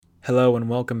Hello and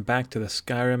welcome back to the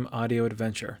Skyrim audio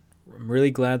adventure. I'm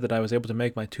really glad that I was able to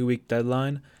make my 2-week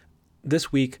deadline.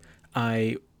 This week,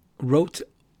 I wrote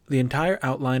the entire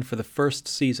outline for the first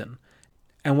season,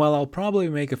 and while I'll probably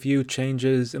make a few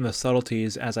changes in the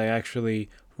subtleties as I actually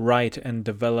write and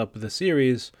develop the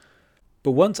series,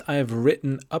 but once I have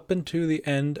written up into the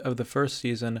end of the first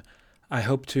season, I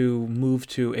hope to move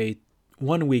to a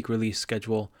 1-week release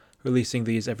schedule, releasing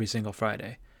these every single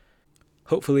Friday.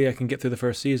 Hopefully I can get through the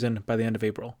first season by the end of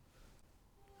April.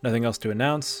 Nothing else to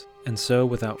announce, and so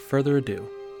without further ado,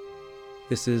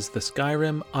 this is the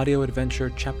Skyrim Audio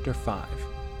Adventure Chapter 5,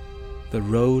 The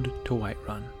Road to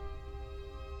Whiterun.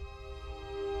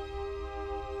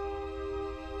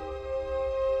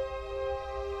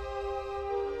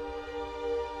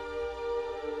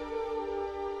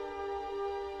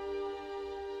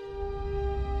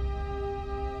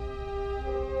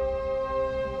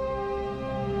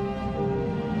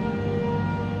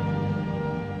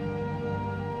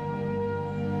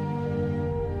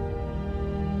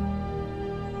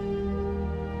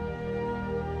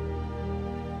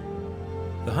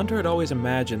 The hunter had always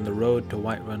imagined the road to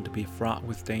Whiterun to be fraught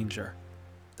with danger,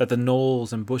 that the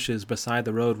knolls and bushes beside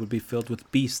the road would be filled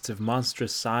with beasts of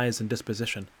monstrous size and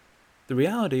disposition. The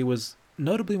reality was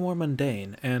notably more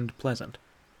mundane and pleasant.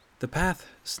 The path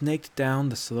snaked down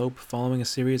the slope following a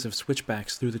series of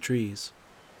switchbacks through the trees.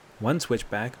 One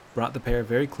switchback brought the pair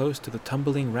very close to the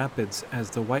tumbling rapids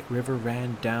as the White River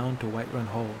ran down to Whiterun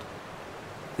Hold.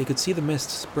 They could see the mist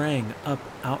spraying up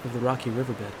out of the rocky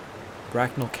riverbed.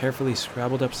 Bracknell carefully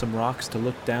scrabbled up some rocks to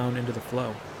look down into the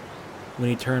flow. When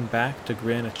he turned back to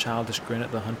grin a childish grin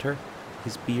at the hunter,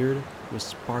 his beard was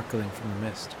sparkling from the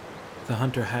mist. The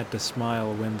hunter had to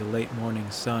smile when the late morning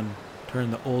sun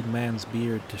turned the old man's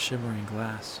beard to shimmering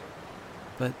glass.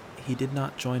 But he did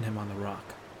not join him on the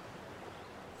rock.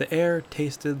 The air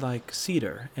tasted like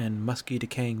cedar and musky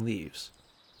decaying leaves.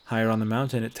 Higher on the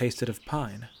mountain it tasted of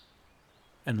pine.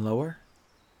 And lower,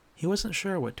 he wasn't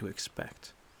sure what to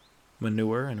expect.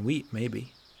 Manure and wheat,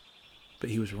 maybe.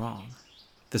 But he was wrong.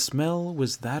 The smell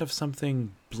was that of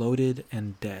something bloated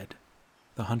and dead.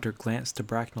 The hunter glanced to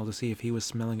Bracknell to see if he was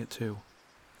smelling it too.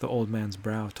 The old man's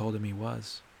brow told him he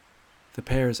was. The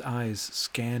pair's eyes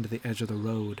scanned the edge of the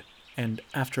road, and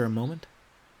after a moment,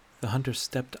 the hunter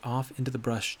stepped off into the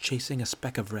brush chasing a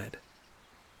speck of red.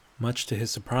 Much to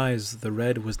his surprise, the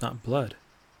red was not blood,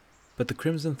 but the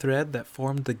crimson thread that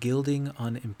formed the gilding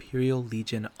on Imperial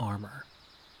Legion armor.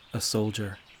 A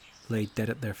soldier lay dead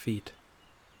at their feet.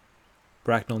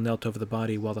 Bracknell knelt over the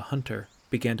body while the hunter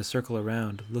began to circle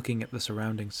around, looking at the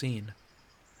surrounding scene.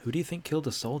 "Who do you think killed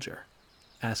a soldier?"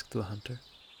 asked the hunter.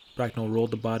 Bracknell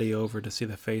rolled the body over to see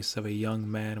the face of a young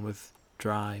man with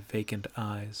dry, vacant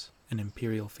eyes and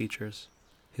imperial features,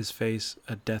 his face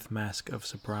a death mask of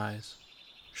surprise.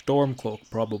 "Stormcloak,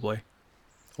 probably.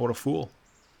 Or a fool.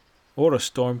 Or a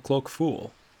Stormcloak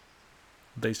fool.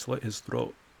 They slit his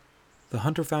throat." The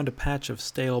hunter found a patch of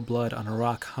stale blood on a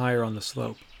rock higher on the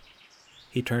slope.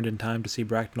 He turned in time to see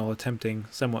Bracknell attempting,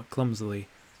 somewhat clumsily,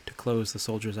 to close the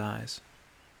soldier's eyes.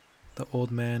 The old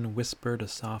man whispered a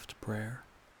soft prayer.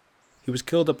 "He was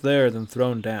killed up there, then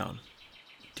thrown down.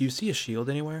 Do you see a shield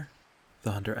anywhere?"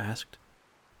 the hunter asked.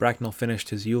 Bracknell finished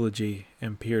his eulogy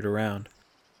and peered around.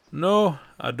 "No,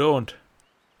 I don't.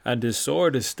 And his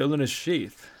sword is still in his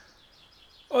sheath.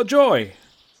 Oh, joy!"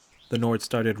 The Nord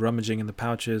started rummaging in the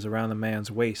pouches around the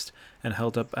man's waist and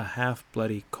held up a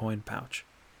half-bloody coin pouch.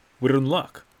 "We're in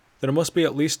luck. There must be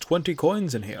at least 20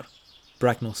 coins in here."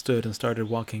 Bracknell stood and started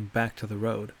walking back to the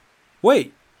road.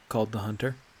 "Wait!" called the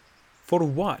hunter. "For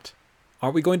what?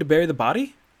 Aren't we going to bury the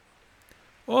body?"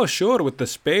 "Oh, sure, with the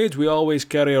spades we always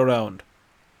carry around.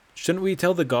 Shouldn't we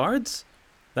tell the guards?"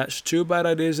 "That's 2 bad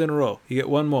ideas in a row. You get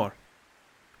one more."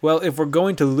 "Well, if we're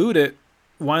going to loot it,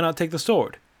 why not take the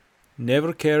sword?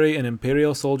 Never carry an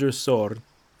Imperial soldier's sword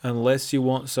unless you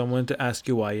want someone to ask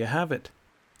you why you have it.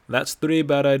 That's 3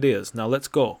 bad ideas. Now let's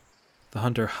go." The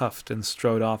hunter huffed and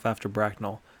strode off after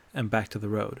Bracknell and back to the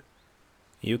road.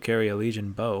 "You carry a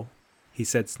Legion bow," he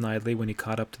said snidely when he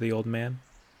caught up to the old man.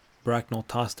 Bracknell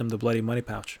tossed him the bloody money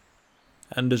pouch.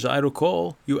 "And as I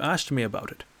recall, you asked me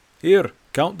about it. Here,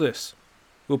 count this.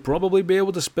 We'll probably be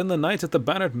able to spend the night at the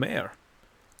Bannered Mare.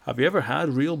 Have you ever had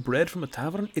real bread from a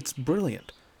tavern? It's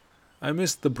brilliant. I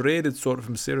miss the braided sort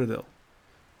from Cyrodiil.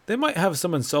 They might have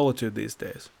some in Solitude these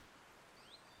days."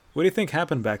 "What do you think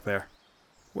happened back there?"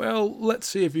 "Well, let's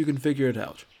see if you can figure it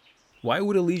out. Why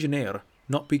would a legionnaire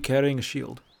not be carrying a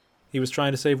shield?" "He was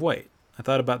trying to save weight. I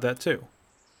thought about that too."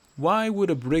 "Why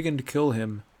would a brigand kill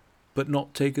him, but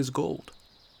not take his gold?"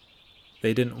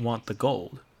 "They didn't want the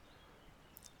gold."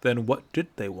 "Then what did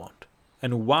they want?"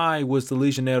 And why was the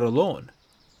legionnaire alone?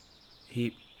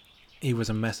 He was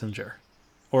a messenger.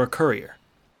 Or a courier.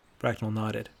 Bracknell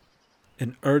nodded.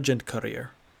 An urgent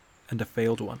courier. And a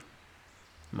failed one.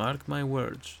 Mark my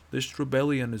words, this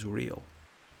rebellion is real.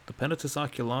 The Penitus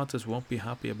Oculatus won't be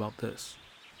happy about this.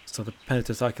 So the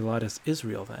Penitus Oculatus is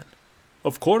real then?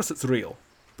 Of course it's real,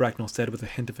 Bracknell said with a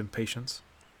hint of impatience.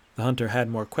 The hunter had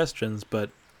more questions, but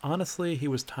honestly he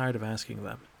was tired of asking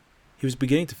them. He was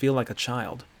beginning to feel like a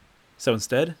child. So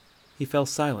instead, he fell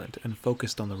silent and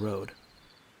focused on the road.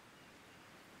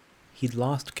 He'd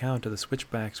lost count of the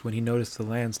switchbacks when he noticed the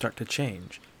land start to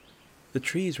change. The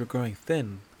trees were growing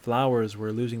thin, flowers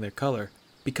were losing their color,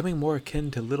 becoming more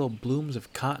akin to little blooms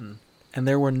of cotton, and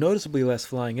there were noticeably less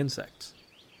flying insects.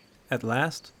 At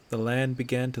last, the land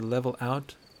began to level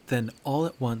out, then all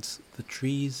at once, the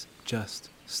trees just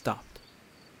stopped.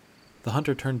 The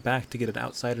hunter turned back to get an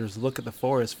outsider's look at the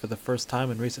forest for the first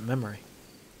time in recent memory.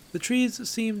 The trees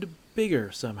seemed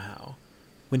bigger somehow.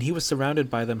 When he was surrounded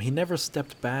by them, he never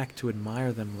stepped back to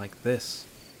admire them like this.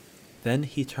 Then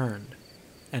he turned,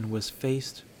 and was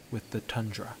faced with the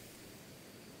tundra.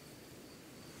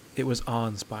 It was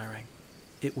awe-inspiring.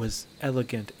 It was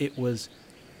elegant. It was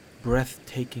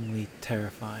breathtakingly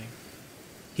terrifying.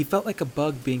 He felt like a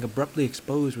bug being abruptly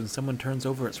exposed when someone turns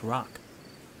over its rock.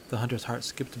 The hunter's heart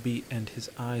skipped a beat and his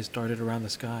eyes darted around the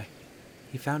sky.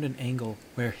 He found an angle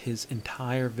where his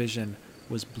entire vision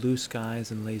was blue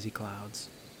skies and lazy clouds.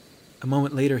 A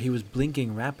moment later he was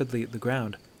blinking rapidly at the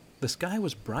ground. The sky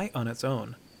was bright on its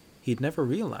own. He'd never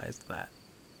realized that.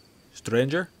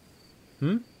 Stranger?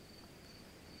 The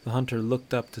hunter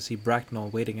looked up to see Bracknell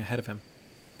waiting ahead of him.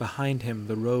 Behind him,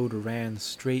 the road ran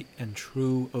straight and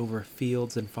true over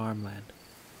fields and farmland.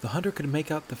 The hunter could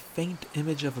make out the faint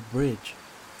image of a bridge,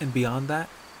 and beyond that,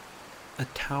 a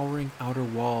towering outer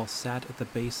wall sat at the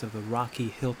base of the rocky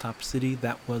hilltop city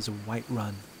that was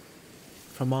Whiterun.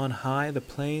 From on high, the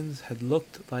plains had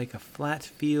looked like a flat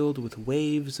field with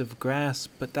waves of grass,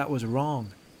 but that was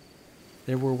wrong.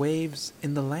 There were waves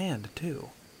in the land, too.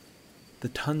 The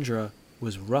tundra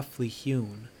was roughly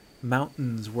hewn.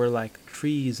 Mountains were like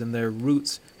trees, and their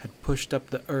roots had pushed up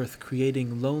the earth,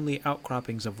 creating lonely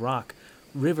outcroppings of rock.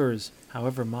 Rivers,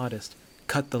 however modest,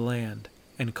 cut the land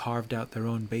and carved out their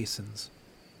own basins.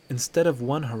 Instead of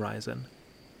one horizon,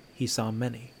 he saw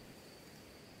many.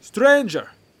 Stranger!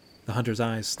 The hunter's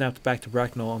eyes snapped back to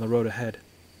Bracknell on the road ahead.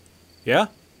 Yeah?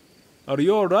 Are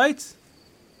you all right?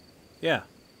 Yeah.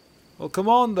 Well, come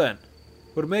on then.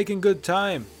 We're making good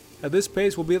time. At this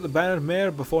pace, we'll be at the Bannered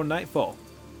Mare before nightfall.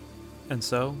 And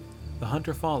so, the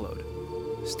hunter followed,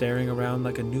 staring around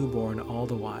like a newborn all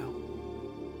the while.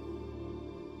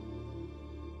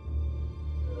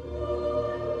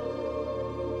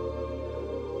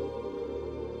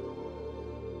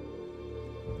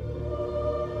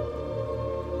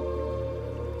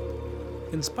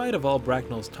 In spite of all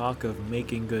Bracknell's talk of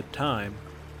making good time,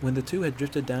 when the two had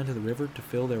drifted down to the river to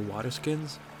fill their water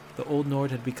skins, the Old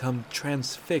Nord had become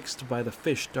transfixed by the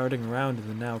fish darting around in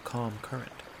the now calm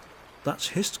current. That's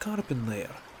Histcarp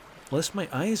there, unless my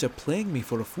eyes are playing me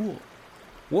for a fool.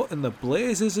 What in the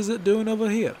blazes is it doing over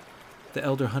here? The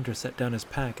elder hunter set down his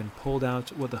pack and pulled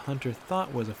out what the hunter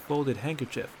thought was a folded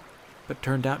handkerchief, but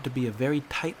turned out to be a very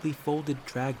tightly folded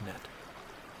dragnet.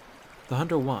 The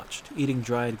hunter watched, eating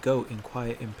dried goat in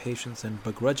quiet impatience and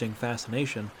begrudging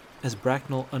fascination, as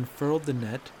Bracknell unfurled the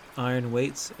net, iron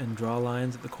weights and draw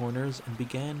lines at the corners, and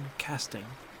began casting.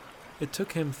 It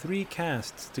took him 3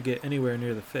 casts to get anywhere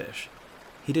near the fish.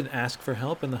 He didn't ask for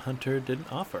help, and the hunter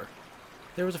didn't offer.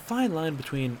 There was a fine line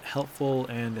between helpful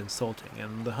and insulting,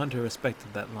 and the hunter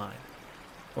respected that line.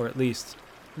 Or at least,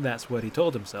 that's what he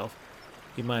told himself.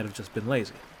 He might have just been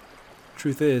lazy.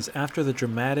 Truth is, after the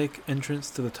dramatic entrance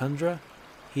to the tundra,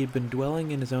 he had been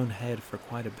dwelling in his own head for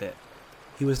quite a bit.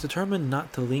 He was determined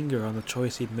not to linger on the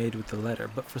choice he'd made with the letter,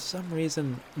 but for some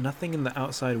reason, nothing in the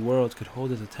outside world could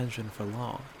hold his attention for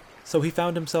long. So he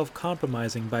found himself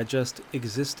compromising by just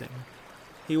existing.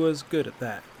 He was good at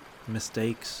that.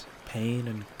 Mistakes, pain,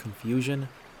 and confusion.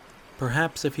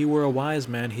 Perhaps if he were a wise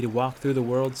man, he'd walk through the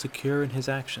world secure in his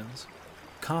actions,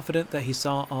 confident that he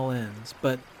saw all ends,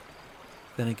 but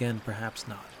then again, perhaps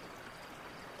not.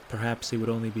 Perhaps he would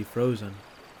only be frozen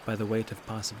by the weight of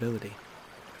possibility.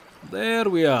 There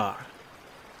we are,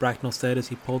 Bracknell said as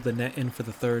he pulled the net in for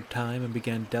the 3rd time and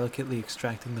began delicately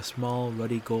extracting the small,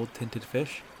 ruddy gold-tinted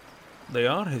fish. They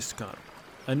are Histcarp.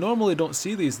 I normally don't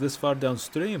see these this far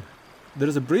downstream. There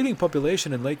is a breeding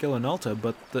population in Lake Elenalta,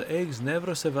 but the eggs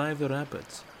never survive the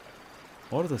rapids.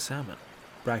 Or the salmon.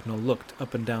 Bracknell looked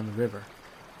up and down the river.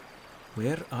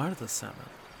 Where are the salmon?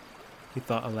 He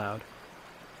thought aloud.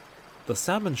 The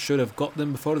salmon should have got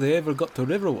them before they ever got to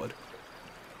Riverwood.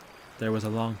 There was a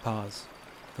long pause.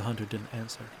 The hunter didn't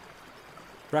answer.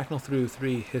 Bracknell threw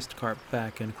 3 hissed carp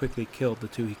back and quickly killed the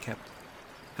 2 he kept.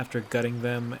 After gutting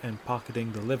them and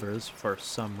pocketing the livers, for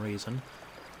some reason,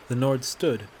 the Nord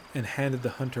stood and handed the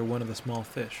hunter one of the small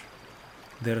fish.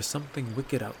 There is something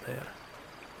wicked out there.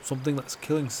 Something that's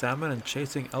killing salmon and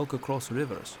chasing elk across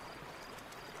rivers.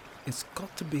 It's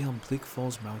got to be on Bleak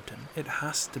Falls Mountain. It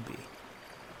has to be.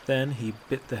 Then he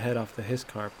bit the head off the hiss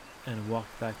carp and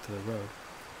walked back to the road.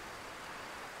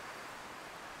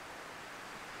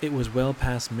 It was well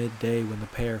past midday when the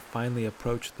pair finally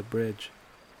approached the bridge.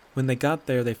 When they got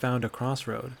there, they found a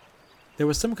crossroad. There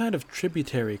was some kind of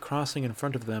tributary crossing in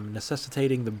front of them,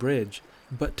 necessitating the bridge,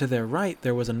 but to their right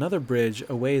there was another bridge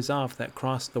a ways off that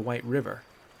crossed the White River.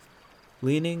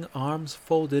 Leaning, arms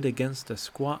folded against a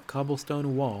squat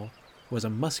cobblestone wall, was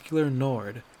a muscular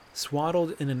Nord,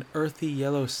 swaddled in an earthy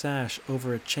yellow sash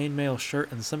over a chainmail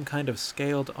shirt and some kind of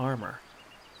scaled armor.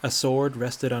 A sword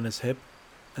rested on his hip.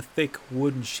 A thick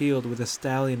wooden shield with a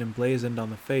stallion emblazoned on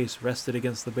the face rested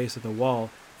against the base of the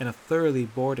wall, and a thoroughly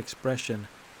bored expression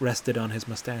rested on his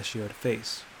mustachioed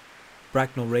face.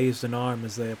 Bracknell raised an arm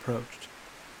as they approached.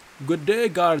 "Good day,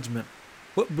 guardsman.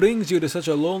 What brings you to such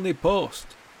a lonely post?"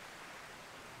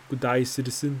 "Good day,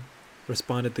 citizen,"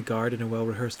 responded the guard in a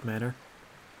well-rehearsed manner.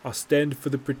 "I stand for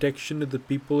the protection of the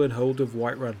people in hold of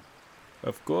Whiterun."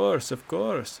 Of course,"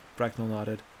 Bracknell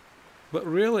nodded. "But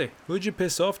really, who'd you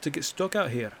piss off to get stuck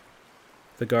out here?"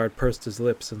 The guard pursed his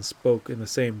lips and spoke in the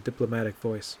same diplomatic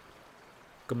voice.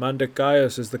 "Commander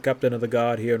Caius is the captain of the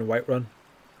guard here in Whiterun.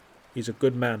 He's a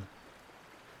good man."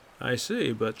 "I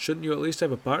see, but shouldn't you at least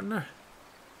have a partner?"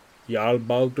 "Jarl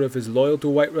Balgruuf is loyal to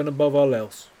Whiterun above all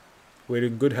else. We're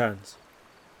in good hands."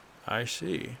 "I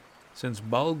see. Since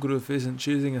Balgruuf isn't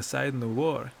choosing a side in the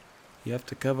war, you have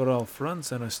to cover all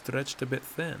fronts and are stretched a bit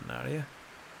thin, are you?"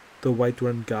 "The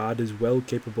Whiterun guard is well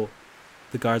capable,"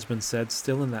 the guardsman said,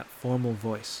 still in that formal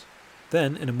voice.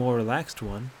 Then, in a more relaxed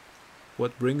one,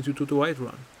 "What brings you to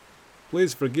Whiterun?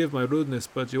 Please forgive my rudeness,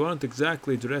 but you aren't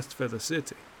exactly dressed for the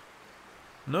city."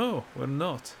 "No, we're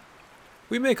not.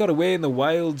 We make our way in the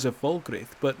wilds of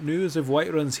Falkreath, but news of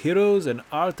Whiterun's heroes and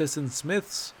artisan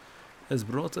smiths has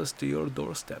brought us to your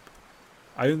doorstep."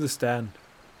 "I understand.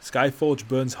 Skyforge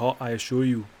burns hot, I assure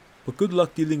you, but good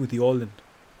luck dealing with the Orland.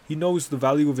 He knows the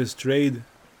value of his trade,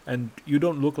 and you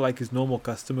don't look like his normal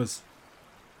customers."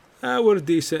 "We're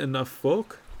decent enough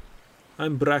folk.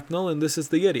 I'm Bracknell, and this is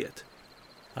the idiot."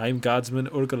 "I'm Guardsman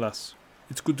Urgalas.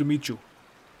 It's good to meet you."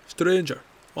 "Stranger,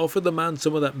 offer the man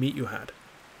some of that meat you had."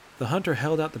 The hunter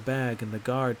held out the bag, and the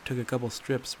guard took a couple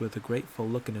strips with a grateful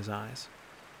look in his eyes.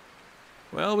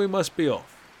 "Well, we must be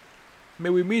off. May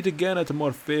we meet again at a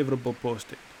more favorable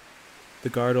posting." The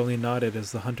guard only nodded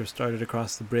as the hunter started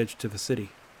across the bridge to the city.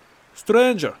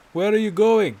 "Stranger, where are you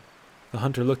going?" The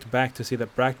hunter looked back to see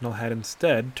that Bracknell had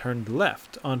instead turned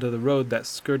left onto the road that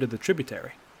skirted the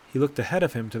tributary. He looked ahead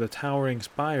of him to the towering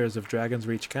spires of Dragon's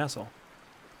Reach Castle.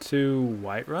 "To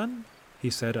Whiterun?" he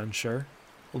said, unsure.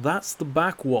 "Well, that's the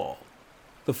back wall.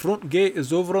 The front gate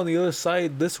is over on the other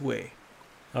side this way."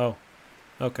 "Oh,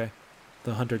 okay."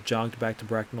 The hunter jogged back to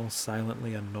Bracknell,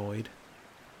 silently annoyed.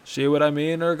 "See what I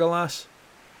mean, Urgalas?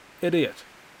 Idiot."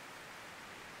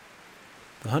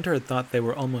 The hunter had thought they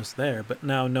were almost there, but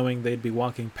now, knowing they'd be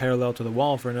walking parallel to the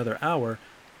wall for another hour,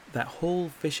 that whole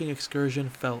fishing excursion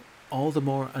felt all the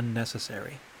more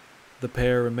unnecessary. The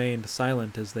pair remained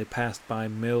silent as they passed by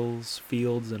mills,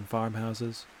 fields, and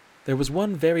farmhouses. There was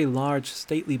one very large,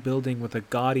 stately building with a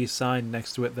gaudy sign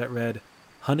next to it that read,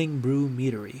 "Hunting Brew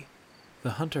Meadery."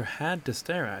 The hunter had to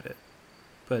stare at it,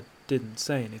 but didn't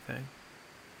say anything.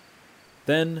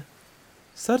 Then,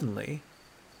 suddenly,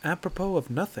 apropos of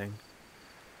nothing,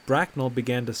 Bracknell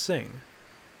began to sing.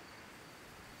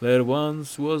 "There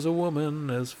once was a woman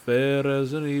as fair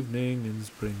as an evening in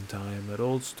springtime at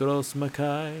old Stross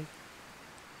Mackay.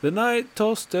 The night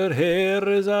tossed her hair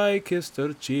as I kissed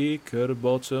her cheek, her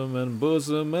bottom and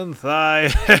bosom and thigh."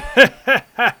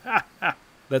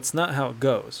 That's not how it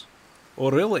goes.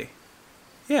 "Oh, really?"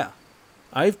 "Yeah.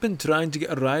 I've been trying to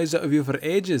get a rise out of you for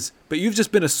ages, but you've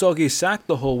just been a soggy sack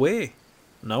the whole way."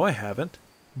 "No, I haven't."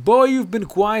 "Boy, you've been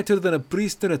quieter than a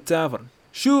priest in a tavern.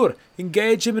 Sure,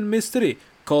 engage him in mystery,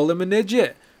 call him an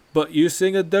idiot, but you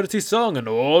sing a dirty song, and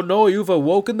oh no, you've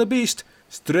awoken the beast.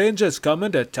 Stranger's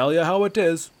coming to tell you how it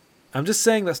is." "I'm just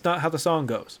saying that's not how the song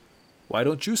goes." "Why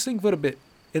don't you sing for a bit?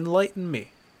 Enlighten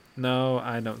me." "No,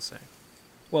 I don't sing."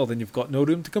 "Well, then you've got no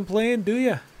room to complain, do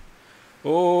you?"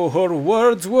 "Oh, her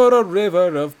words were a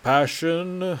river of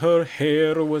passion, her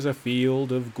hair was a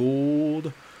field of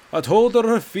gold. I told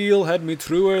her feel had me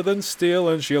truer than steel,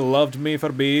 and she loved me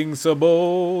for being so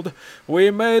bold.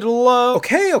 We made love.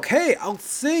 Okay, I'll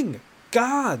sing.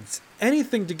 Gods,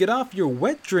 anything to get off your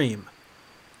wet dream.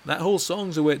 That whole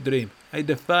song's a wet dream. I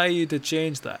defy you to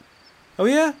change that. Oh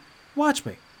yeah? Watch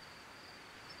me.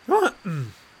 What?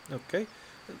 Okay.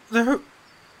 There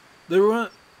were...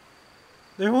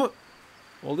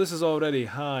 Well, this is already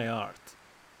high art.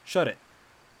 Shut it.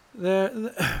 There.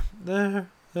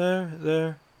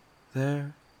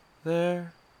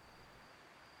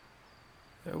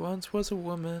 There once was a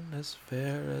woman as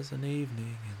fair as an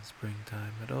evening in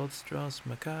springtime at Old Strass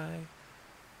Mackay.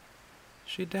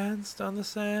 She danced on the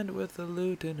sand with a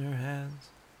lute in her hands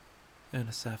and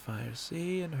a sapphire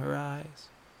sea in her eyes.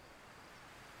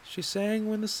 She sang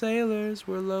when the sailors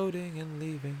were loading and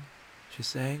leaving. She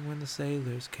sang when the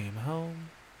sailors came home.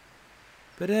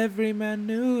 But every man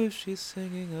knew if she's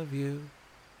singing of you,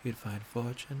 you'd find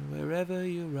fortune wherever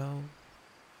you roam.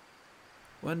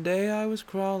 One day I was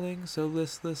crawling, so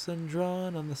listless and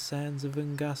drawn, on the sands of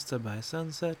Augusta by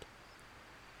sunset,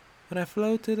 when I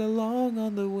floated along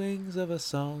on the wings of a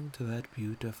song to that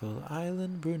beautiful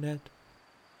island brunette.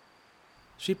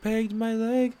 She pegged my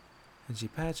leg, and she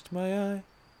patched my eye,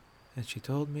 and she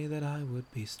told me that I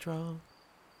would be strong.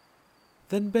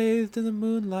 Then bathed in the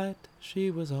moonlight,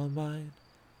 she was all mine,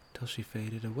 till she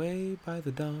faded away by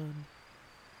the dawn.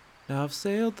 Now I've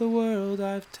sailed the world,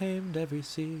 I've tamed every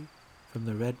sea, from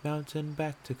the Red Mountain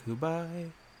back to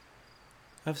Kubai.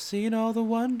 I've seen all the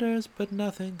wonders, but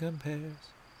nothing compares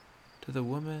to the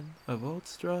woman of Old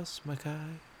Strass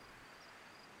Mackay.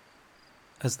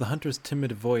 As the hunter's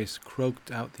timid voice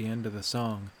croaked out the end of the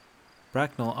song,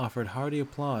 Bracknell offered hearty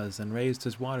applause and raised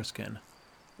his waterskin.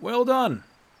 Well done!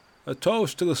 A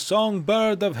toast to the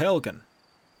songbird of Helgen.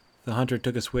 The hunter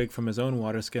took a swig from his own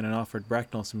waterskin and offered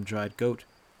Bracknell some dried goat.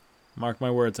 Mark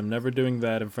my words, I'm never doing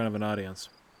that in front of an audience.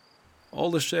 All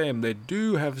the same, they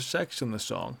do have sex in the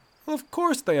song. Well, of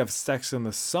course they have sex in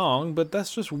the song, but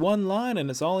that's just one line and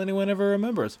it's all anyone ever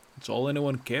remembers. It's all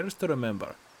anyone cares to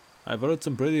remember. I've heard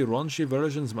some pretty raunchy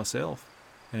versions myself,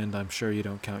 and I'm sure you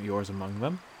don't count yours among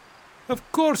them.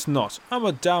 Of course not. I'm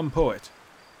a damn poet.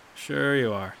 Sure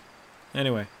you are.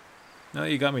 Anyway, now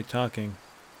that you got me talking,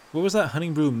 what was that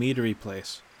Honningbrew meadery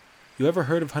place? You ever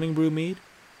heard of Honningbrew mead?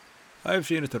 I've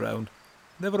seen it around.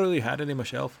 Never really had any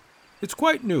myself. It's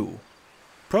quite new.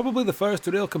 Probably the first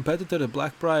real competitor to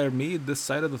Blackbriar mead this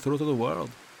side of the throat of the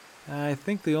world. I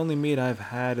think the only mead I've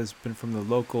had has been from the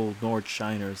local Nord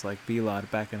Shiners like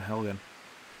Bilad back in Helgen.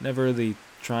 Never really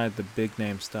tried the big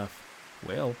name stuff.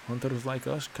 Well, hunters like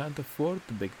us can't afford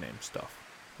the big name stuff.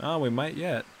 Ah, we might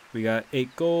yet. We got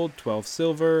 8 gold, 12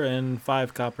 silver, and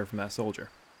 5 copper from that soldier.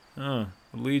 The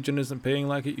Legion isn't paying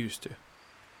like it used to.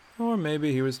 Or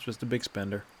maybe he was just a big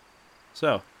spender.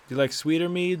 So, do you like sweeter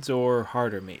meads or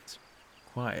harder meads?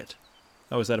 Quiet.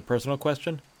 Oh, is that a personal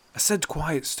question? I said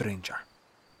quiet, stranger.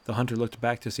 The hunter looked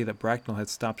back to see that Bracknell had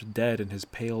stopped dead and his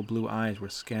pale blue eyes were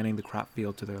scanning the crop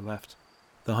field to their left.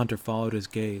 The hunter followed his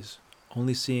gaze,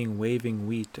 only seeing waving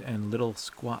wheat and little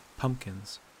squat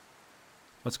pumpkins.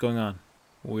 What's going on?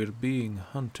 We're being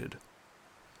hunted.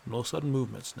 No sudden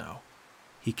movements now.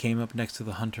 He came up next to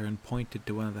the hunter and pointed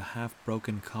to one of the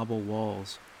half-broken cobble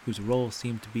walls, whose role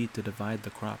seemed to be to divide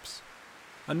the crops.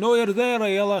 I know you're there,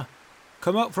 Ayala.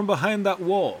 Come out from behind that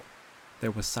wall. There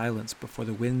was silence before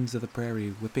the winds of the prairie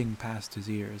whipping past his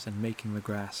ears and making the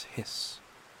grass hiss.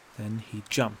 Then he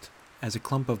jumped, as a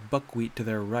clump of buckwheat to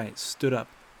their right stood up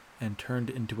and turned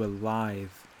into a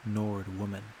lithe Nord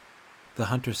woman. The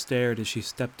hunter stared as she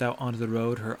stepped out onto the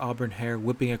road, her auburn hair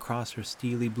whipping across her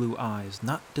steely blue eyes,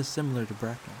 not dissimilar to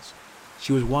Bracknell's.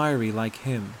 She was wiry like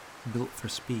him, built for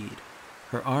speed.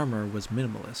 Her armor was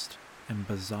minimalist and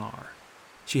bizarre.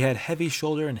 She had heavy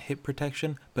shoulder and hip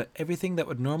protection, but everything that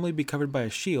would normally be covered by a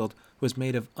shield was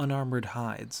made of unarmored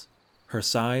hides. Her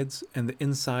sides and the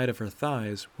inside of her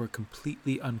thighs were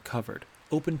completely uncovered,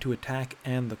 open to attack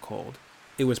and the cold.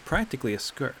 It was practically a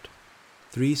skirt.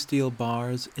 3 steel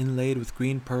bars, inlaid with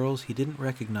green pearls he didn't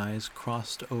recognize,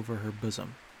 crossed over her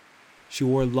bosom. She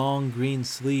wore long green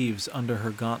sleeves under her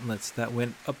gauntlets that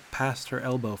went up past her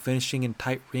elbow, finishing in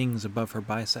tight rings above her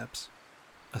biceps.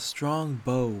 A strong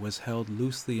bow was held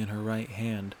loosely in her right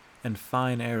hand, and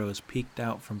fine arrows peeked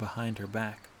out from behind her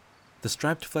back. The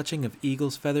striped fletching of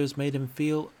eagle's feathers made him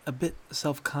feel a bit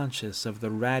self-conscious of the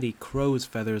ratty crow's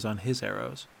feathers on his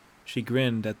arrows. She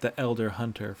grinned at the elder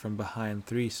hunter from behind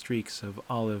 3 streaks of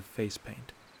olive face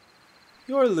paint.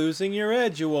 You're losing your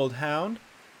edge, you old hound,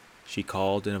 she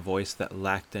called in a voice that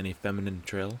lacked any feminine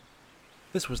trill.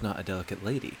 This was not a delicate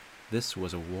lady. This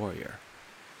was a warrior.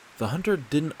 The hunter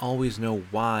didn't always know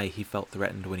why he felt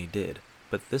threatened when he did,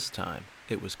 but this time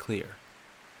it was clear.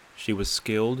 She was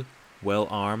skilled,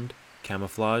 well-armed,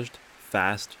 camouflaged,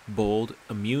 fast, bold,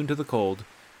 immune to the cold,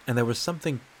 and there was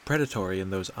something predatory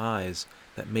in those eyes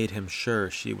that made him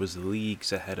sure she was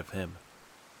leagues ahead of him.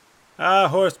 "Ah,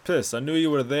 horse piss, I knew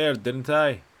you were there, didn't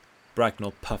I?"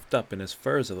 Bracknell puffed up in his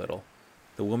furs a little.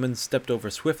 The woman stepped over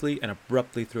swiftly and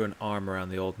abruptly threw an arm around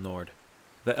the old Nord.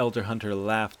 The elder hunter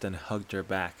laughed and hugged her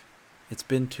back. "It's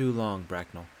been too long,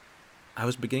 Bracknell. I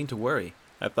was beginning to worry.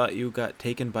 I thought you got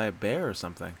taken by a bear or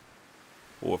something."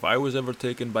 "Oh, if I was ever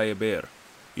taken by a bear,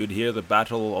 you'd hear the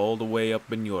battle all the way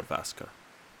up in Jorvaskr."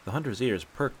 The hunter's ears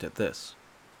perked at this.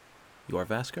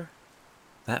 Jorvaskr?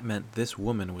 That meant this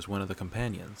woman was one of the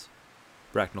companions.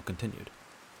 Bracknell continued.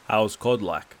 "How's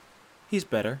Kodlak?" "He's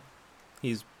better.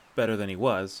 He's better than he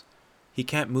was. He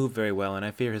can't move very well, and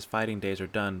I fear his fighting days are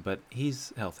done, but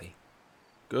he's healthy."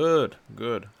 Good.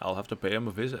 I'll have to pay him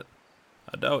a visit.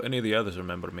 I doubt any of the others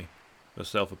remember me. The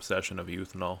self-obsession of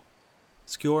youth and all."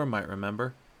 "Skjor might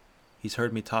remember. He's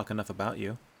heard me talk enough about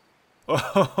you."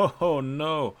 "Oh,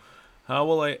 no. How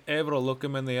will I ever look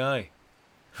him in the eye?"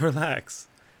 "Relax.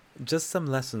 Just some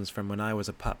lessons from when I was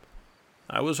a pup."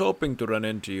 "I was hoping to run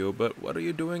into you, but what are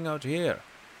you doing out here?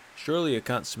 Surely you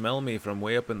can't smell me from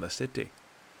way up in the city."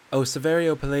 "Oh,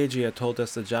 Severio Pelagia told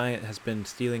us the giant has been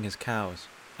stealing his cows.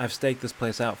 I've staked this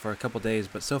place out for a couple days,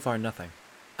 but so far nothing.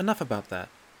 Enough about that.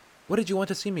 What did you want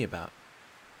to see me about?"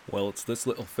 "Well, it's this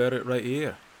little ferret right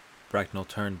here." Bracknell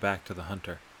turned back to the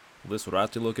hunter. "This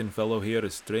ratty-looking fellow here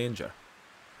is Stranger.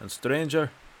 And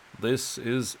Stranger, this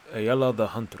is Aella the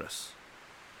Huntress,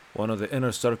 one of the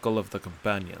inner circle of the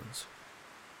companions."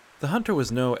 The hunter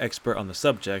was no expert on the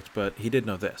subject, but he did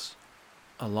know this.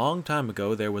 A long time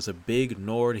ago there was a big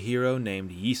Nord hero named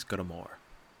Ysgramor.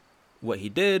 What he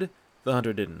did, the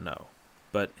hunter didn't know,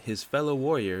 but his fellow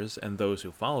warriors and those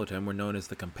who followed him were known as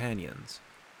the Companions.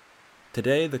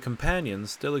 Today, the Companions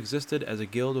still existed as a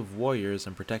guild of warriors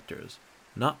and protectors,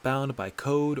 not bound by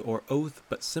code or oath,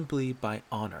 but simply by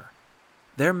honor.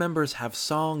 Their members have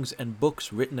songs and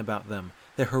books written about them.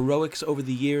 Their heroics over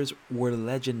the years were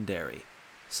legendary.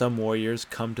 Some warriors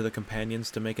come to the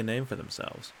Companions to make a name for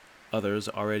themselves. Others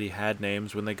already had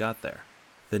names when they got there.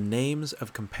 The names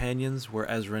of Companions were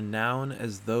as renowned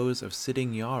as those of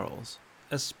sitting Jarls,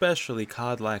 especially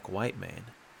Kodlak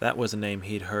Whitemane. That was a name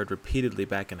he'd heard repeatedly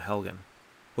back in Helgen.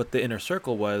 What the inner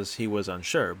circle was, he was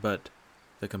unsure, but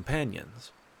the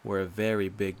Companions were a very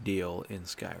big deal in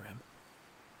Skyrim.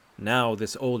 Now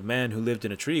this old man who lived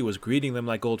in a tree was greeting them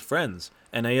like old friends,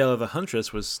 and Aella the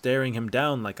Huntress was staring him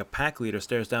down like a pack leader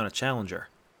stares down a challenger.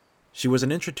 She was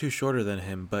an inch or two shorter than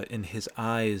him, but in his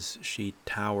eyes she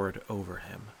towered over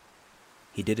him.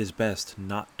 He did his best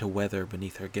not to weather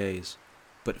beneath her gaze,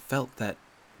 but felt that,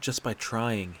 just by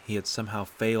trying, he had somehow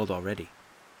failed already.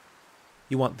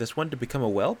 "You want this one to become a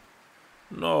whelp?"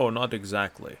 "No, not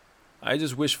exactly. I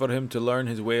just wish for him to learn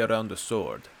his way around a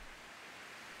sword."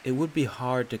 It would be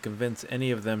hard to convince any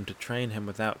of them to train him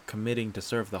without committing to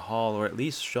serve the hall, or at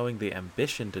least showing the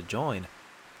ambition to join.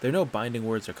 There are no binding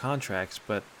words or contracts,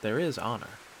 but there is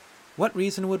honor. What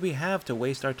reason would we have to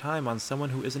waste our time on someone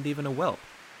who isn't even a whelp?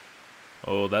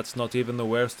 "Oh, that's not even the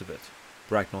worst of it,"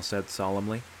 Bracknell said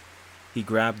solemnly. He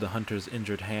grabbed the hunter's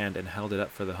injured hand and held it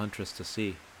up for the huntress to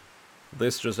see.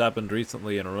 "This just happened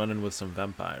recently in a run-in with some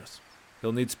vampires.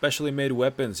 He'll need specially made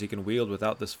weapons he can wield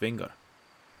without this finger."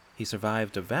 "He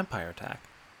survived a vampire attack?"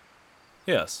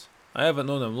 "Yes. I haven't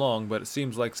known him long, but it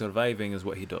seems like surviving is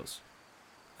what he does."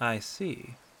 "I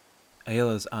see."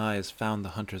 Aella's eyes found the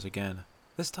hunter's again.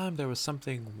 This time there was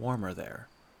something warmer there,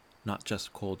 not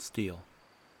just cold steel.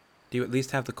 "Do you at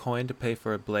least have the coin to pay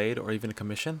for a blade or even a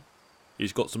commission?"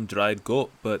 "He's got some dried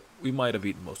goat, but we might have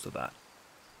eaten most of that."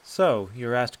 "So,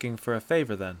 you're asking for a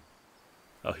favor then?"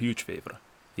 "A huge favor,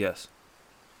 yes.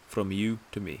 From you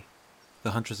to me."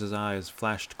 The huntress's eyes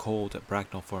flashed cold at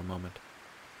Bracknell for a moment,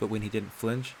 but when he didn't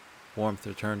flinch, warmth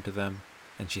returned to them,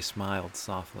 and she smiled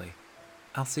softly.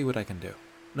 "I'll see what I can do.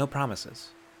 No promises.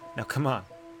 Now come on,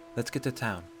 let's get to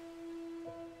town."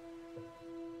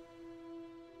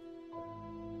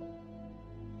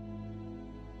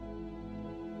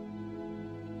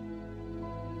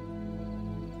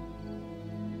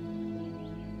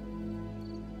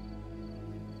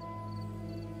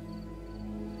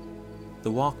 The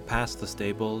walk past the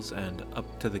stables and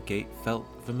up to the gate felt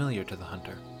familiar to the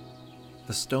hunter.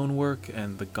 The stonework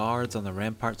and the guards on the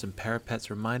ramparts and parapets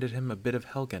reminded him a bit of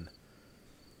Helgen.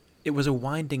 It was a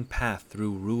winding path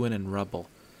through ruin and rubble,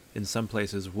 in some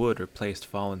places wood replaced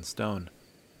fallen stone.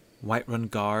 Whiterun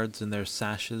guards in their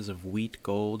sashes of wheat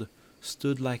gold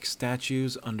stood like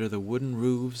statues under the wooden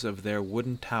roofs of their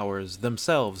wooden towers,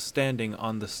 themselves standing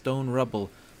on the stone rubble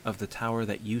of the tower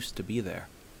that used to be there,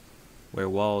 where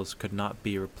walls could not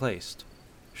be replaced.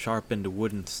 Sharpened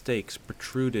wooden stakes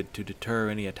protruded to deter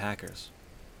any attackers.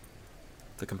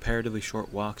 The comparatively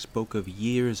short walk spoke of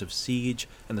years of siege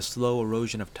and the slow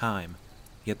erosion of time,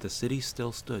 yet the city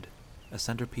still stood, a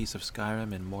centerpiece of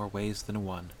Skyrim in more ways than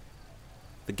one.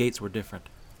 The gates were different,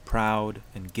 proud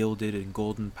and gilded in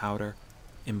golden powder,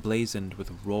 emblazoned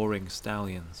with roaring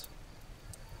stallions.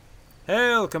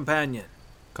 "Hail, companion!"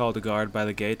 called a guard by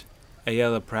the gate.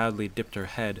 Aela proudly dipped her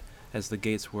head as the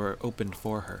gates were opened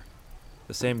for her.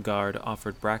 The same guard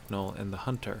offered Bracknell and the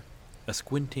hunter a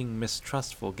squinting,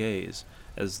 mistrustful gaze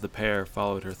as the pair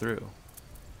followed her through.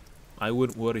 "I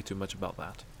wouldn't worry too much about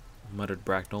that," muttered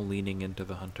Bracknell, leaning into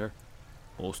the hunter.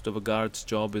 "Most of a guard's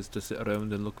job is to sit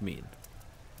around and look mean."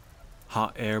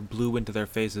 Hot air blew into their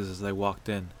faces as they walked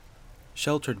in.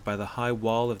 Sheltered by the high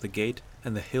wall of the gate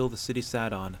and the hill the city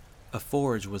sat on, a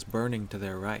forge was burning to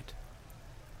their right.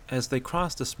 As they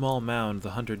crossed a small mound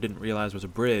the hunter didn't realize was a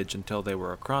bridge until they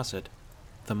were across it,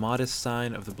 the modest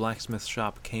sign of the blacksmith's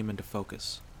shop came into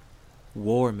focus.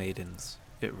 "War Maidens,"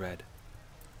 it read.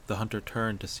 The hunter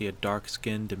turned to see a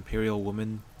dark-skinned imperial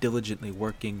woman diligently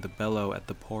working the bellow at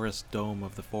the porous dome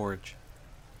of the forge.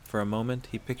 For a moment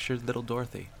he pictured little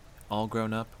Dorothy, all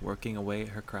grown up, working away at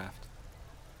her craft.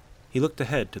 He looked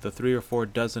ahead to the 3 or 4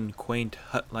 dozen quaint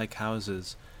hut-like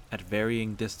houses at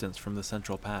varying distance from the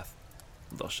central path.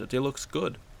 "The city looks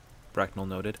good," Bracknell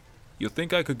noted. "You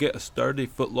think I could get a sturdy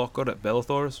footlocker at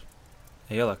Belethor's?"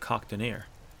 Aela cocked an ear.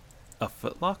 "A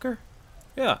footlocker?"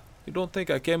 "Yeah, you don't think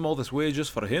I came all this way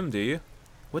just for him, do you?"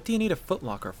 "What do you need a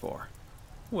footlocker for?"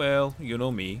 "Well, you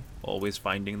know me, always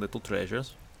finding little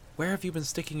treasures." "Where have you been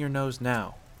sticking your nose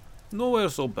now?" "Nowhere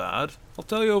so bad. I'll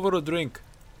tell you over a drink.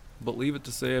 But leave it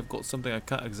to say I've got something I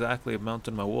can't exactly mount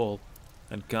on my wall,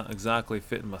 and can't exactly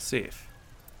fit in my safe."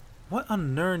 "What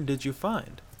on Nern did you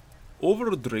find?" Over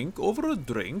a drink,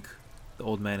 the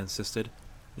old man insisted.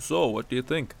 "So, what do you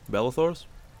think? Belethor's?"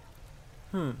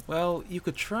 Well, you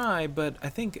could try, but I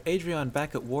think Adrian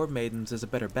back at War Maidens is a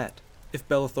better bet. If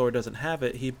Belethor doesn't have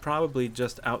it, he'd probably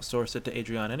just outsource it to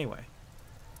Adrian anyway.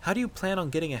 How do you plan on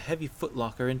getting a heavy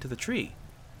footlocker into the tree?"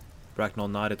 Bracknell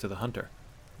nodded to the hunter.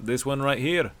 "This one right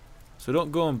here. So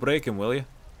don't go and break him, will you?"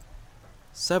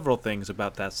 Several things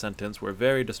about that sentence were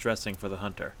very distressing for the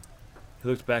hunter. He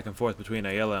looked back and forth between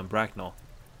Aela and Bracknell.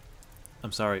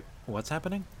 "I'm sorry, what's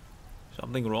happening?"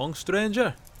 "Something wrong,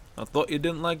 stranger? I thought you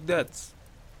didn't like debts."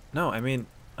 "No, I mean,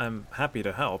 I'm happy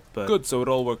to help, but..." "Good, so it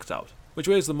all works out. Which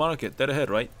way's the market? Dead ahead,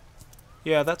 right?"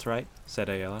 "Yeah, that's right," said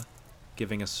Aela,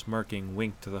 giving a smirking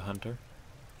wink to the hunter.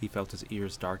 He felt his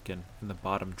ears darken and the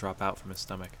bottom drop out from his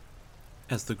stomach.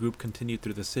 As the group continued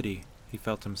through the city, he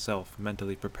felt himself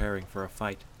mentally preparing for a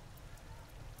fight.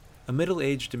 A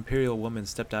middle-aged imperial woman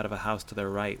stepped out of a house to their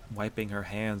right, wiping her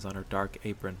hands on her dark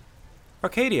apron.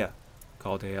 "Arcadia!"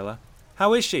 called Aela.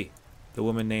 "How is she?" The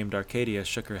woman named Arcadia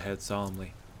shook her head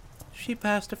solemnly. "She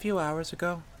passed a few hours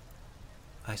ago."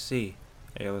 "I see,"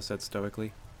 Aela said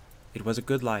stoically. "It was a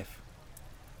good life."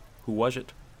 "Who was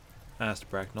it?" asked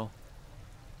Bracknell.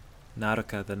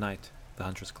 "Naraka the Knight," the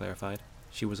huntress clarified.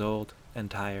 "She was old and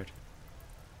tired."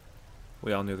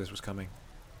 We all knew this was coming.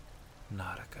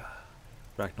 "Naraka,"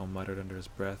 Bracknell muttered under his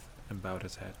breath and bowed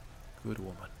his head. "Good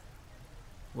woman."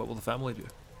 "What will the family do?"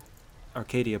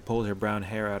 Arcadia pulled her brown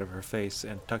hair out of her face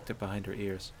and tucked it behind her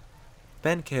ears.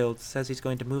 "Benkild says he's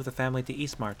going to move the family to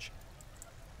Eastmarch."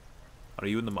 "Are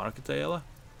you in the market, Aela?"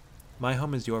 "My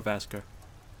home is Jorvaskr."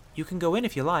 "You can go in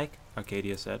if you like,"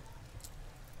 Arcadia said.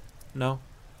 "No,"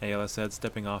 Aela said,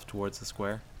 stepping off towards the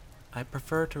square. "I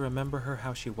prefer to remember her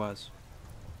how she was."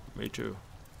 "Me too,"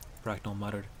 Bracknell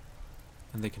muttered,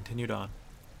 and they continued on.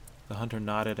 The hunter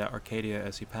nodded at Arcadia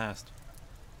as he passed.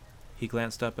 He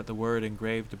glanced up at the word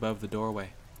engraved above the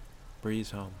doorway.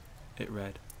 "Breeze Home," it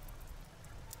read.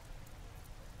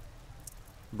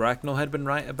 Bracknell had been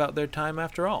right about their time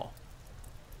after all.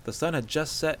 The sun had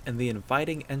just set, and the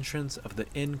inviting entrance of the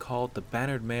inn called the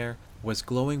Bannered Mare was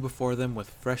glowing before them with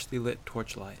freshly lit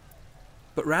torchlight.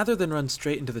 But rather than run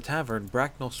straight into the tavern,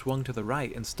 Bracknell swung to the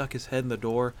right and stuck his head in the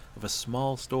door of a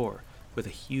small store with a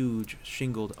huge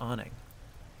shingled awning.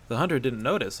 The hunter didn't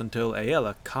notice until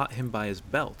Aela caught him by his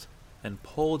belt and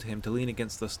pulled him to lean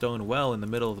against the stone well in the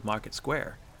middle of the market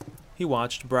square. He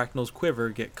watched Bracknell's quiver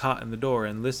get caught in the door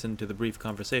and listened to the brief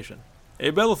conversation.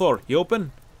 "Hey, Belethor, you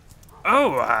open?"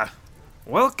 "Oh,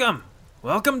 welcome.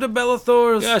 Welcome to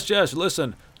Belethor's..." Yes,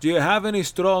 listen. Do you have any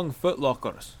strong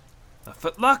footlockers?" "A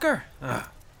footlocker?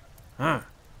 Well,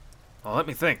 let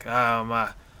me think.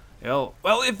 Well,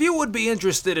 if you would be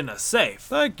interested in a safe..."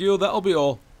 "Thank you, that'll be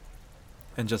all."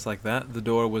 And just like that, the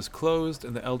door was closed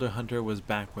and the elder hunter was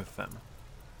back with them.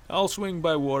 I'll swing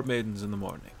by War Maidens in the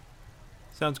morning.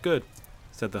 Sounds good,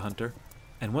 said the hunter,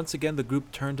 and once again the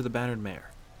group turned to the bannered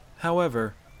mare.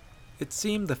 However, it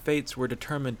seemed the fates were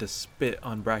determined to spit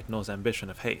on Bracknell's ambition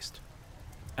of haste,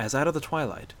 as out of the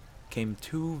twilight came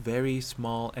two very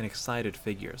small and excited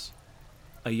figures,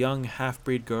 a young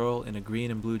half-breed girl in a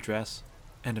green and blue dress,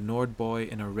 and a Nord boy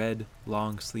in a red,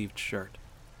 long-sleeved shirt.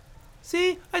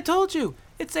 See, I told you!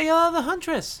 It's Ayala the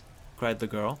Huntress! Cried the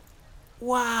girl.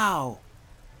 Wow!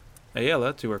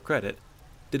 Ayala, to her credit,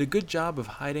 did a good job of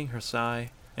hiding her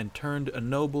sigh and turned a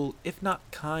noble, if not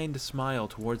kind, smile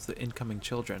towards the incoming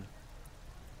children.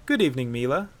 Good evening,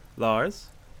 Mila, Lars.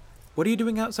 What are you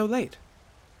doing out so late?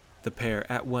 The pair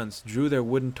at once drew their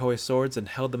wooden toy swords and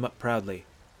held them up proudly.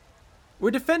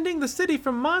 We're defending the city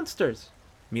from monsters,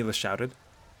 Mila shouted.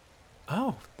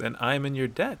 Oh, then I'm in your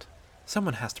debt.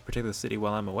 Someone has to protect the city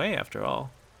while I'm away, after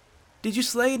all. Did you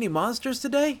slay any monsters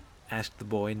today? Asked the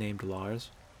boy named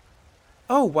Lars.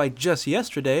 Oh, why, just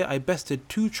yesterday I bested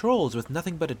 2 trolls with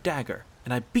nothing but a dagger,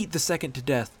 and I beat the second to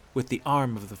death with the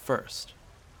arm of the first.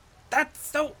 That's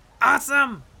so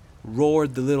awesome!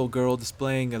 Roared the little girl,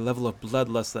 displaying a level of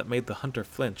bloodlust that made the hunter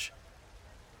flinch.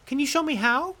 Can you show me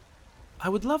how? I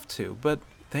would love to, but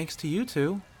thanks to you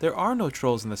two, there are no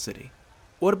trolls in the city.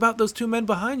 What about those 2 men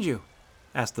behind you?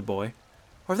 Asked the boy.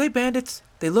 Are they bandits?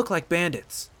 They look like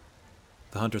bandits.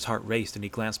 The hunter's heart raced and he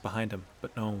glanced behind him,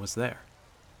 but no one was there.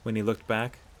 When he looked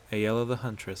back, Ayala the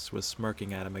huntress was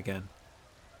smirking at him again.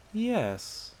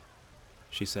 Yes,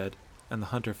 she said, and the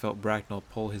hunter felt Bracknell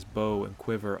pull his bow and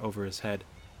quiver over his head.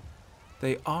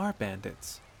 They are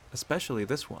bandits, especially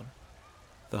this one.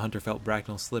 The hunter felt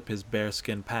Bracknell slip his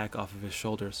bearskin pack off of his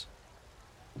shoulders.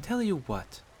 Tell you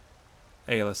what,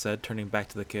 Ayala said, turning back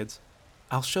to the kids.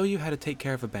 I'll show you how to take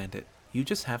care of a bandit. You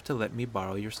just have to let me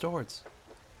borrow your swords.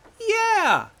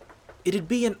 Yeah! It'd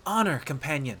be an honor,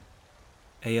 companion.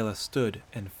 Ayala stood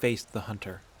and faced the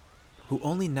hunter, who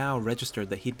only now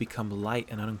registered that he'd become light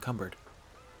and unencumbered.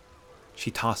 She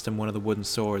tossed him one of the wooden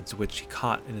swords which he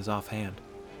caught in his offhand.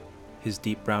 His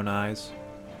deep brown eyes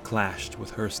clashed with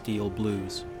her steel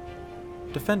blues.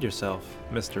 Defend yourself,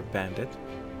 Mr. Bandit.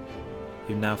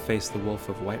 You now face the wolf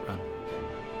of Whiterun.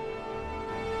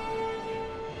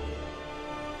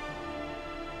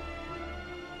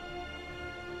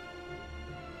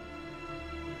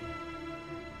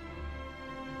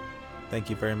 Thank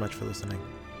you very much for listening.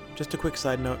 Just a quick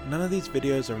side note, none of these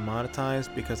videos are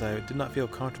monetized because I did not feel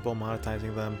comfortable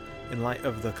monetizing them in light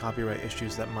of the copyright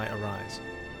issues that might arise.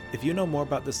 If you know more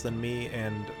about this than me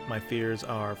and my fears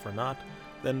are for naught,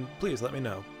 then please let me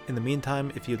know. In the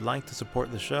meantime, if you'd like to support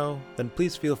the show, then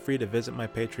please feel free to visit my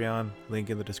Patreon, link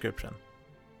in the description.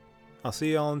 I'll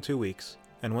see you all in 2 weeks,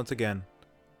 and once again,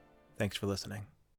 thanks for listening.